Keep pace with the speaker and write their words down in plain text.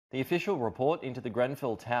The official report into the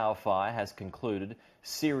Grenfell Tower fire has concluded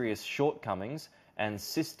serious shortcomings and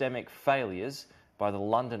systemic failures by the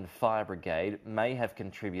London Fire Brigade may have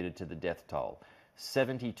contributed to the death toll.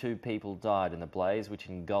 72 people died in the blaze which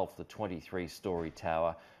engulfed the 23-storey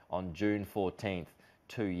tower on June 14th,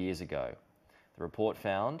 2 years ago. The report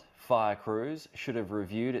found fire crews should have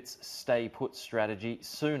reviewed its stay-put strategy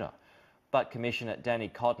sooner, but Commissioner Danny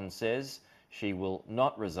Cotton says she will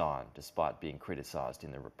not resign despite being criticised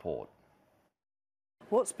in the report.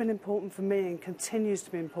 What's been important for me and continues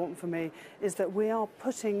to be important for me is that we are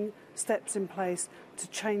putting steps in place to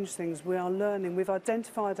change things. We are learning. We've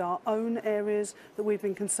identified our own areas that we've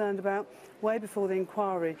been concerned about way before the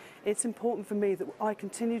inquiry. It's important for me that I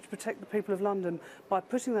continue to protect the people of London by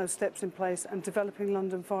putting those steps in place and developing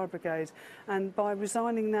London Fire Brigade. And by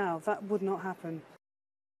resigning now, that would not happen.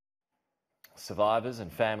 Survivors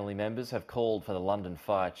and family members have called for the London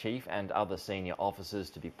Fire Chief and other senior officers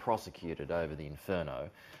to be prosecuted over the inferno.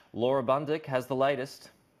 Laura Bundick has the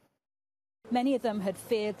latest. Many of them had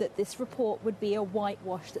feared that this report would be a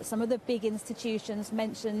whitewash, that some of the big institutions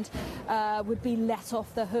mentioned would be let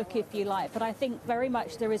off the hook, if you like. But I think very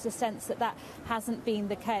much there is a sense that that hasn't been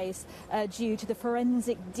the case due to the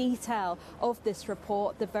forensic detail of this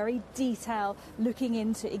report, the very detail looking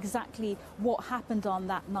into exactly what happened on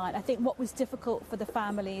that night. I think what was difficult for the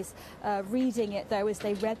families reading it, though, is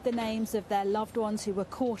they read the names of their loved ones who were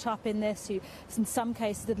caught up in this, who in some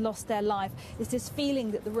cases had lost their life, is this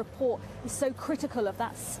feeling that the report is so critical of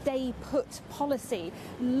that stay-put policy.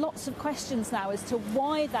 Lots of questions now as to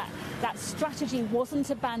why that strategy wasn't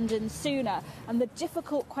abandoned sooner. And the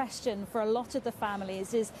difficult question for a lot of the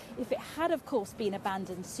families is, if it had, of course, been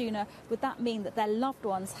abandoned sooner, would that mean that their loved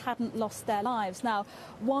ones hadn't lost their lives? Now,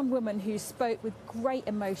 one woman who spoke with great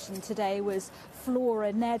emotion today was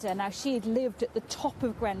Flora Nedder. Now, she had lived at the top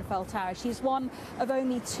of Grenfell Tower. She's one of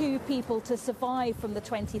only 2 people to survive from the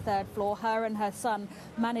 23rd floor. Her and her son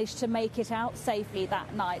managed to make it out safely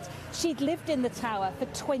that night. She'd lived in the tower for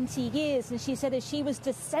 20 years, and she said as she was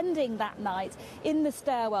descending that night in the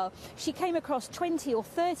stairwell, she came across 20 or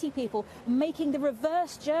 30 people making the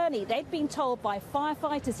reverse journey. They'd been told by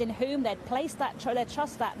firefighters in whom they'd placed their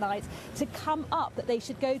trust that night to come up, that they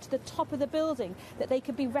should go to the top of the building, that they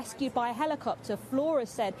could be rescued by a helicopter. Flora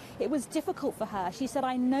said it was difficult for her. She said,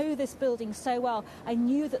 I know this building so well. I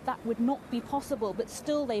knew that that would not be possible, but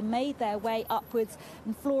still they made their way upwards,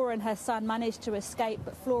 and Flora and her son managed to escape,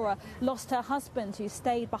 but Flora lost her husband, who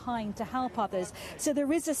stayed behind to help others. So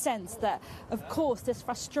there is a sense that, of course, this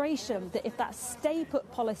frustration that if that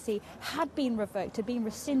stay-put policy had been revoked, had been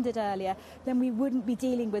rescinded earlier, then we wouldn't be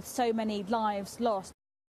dealing with so many lives lost.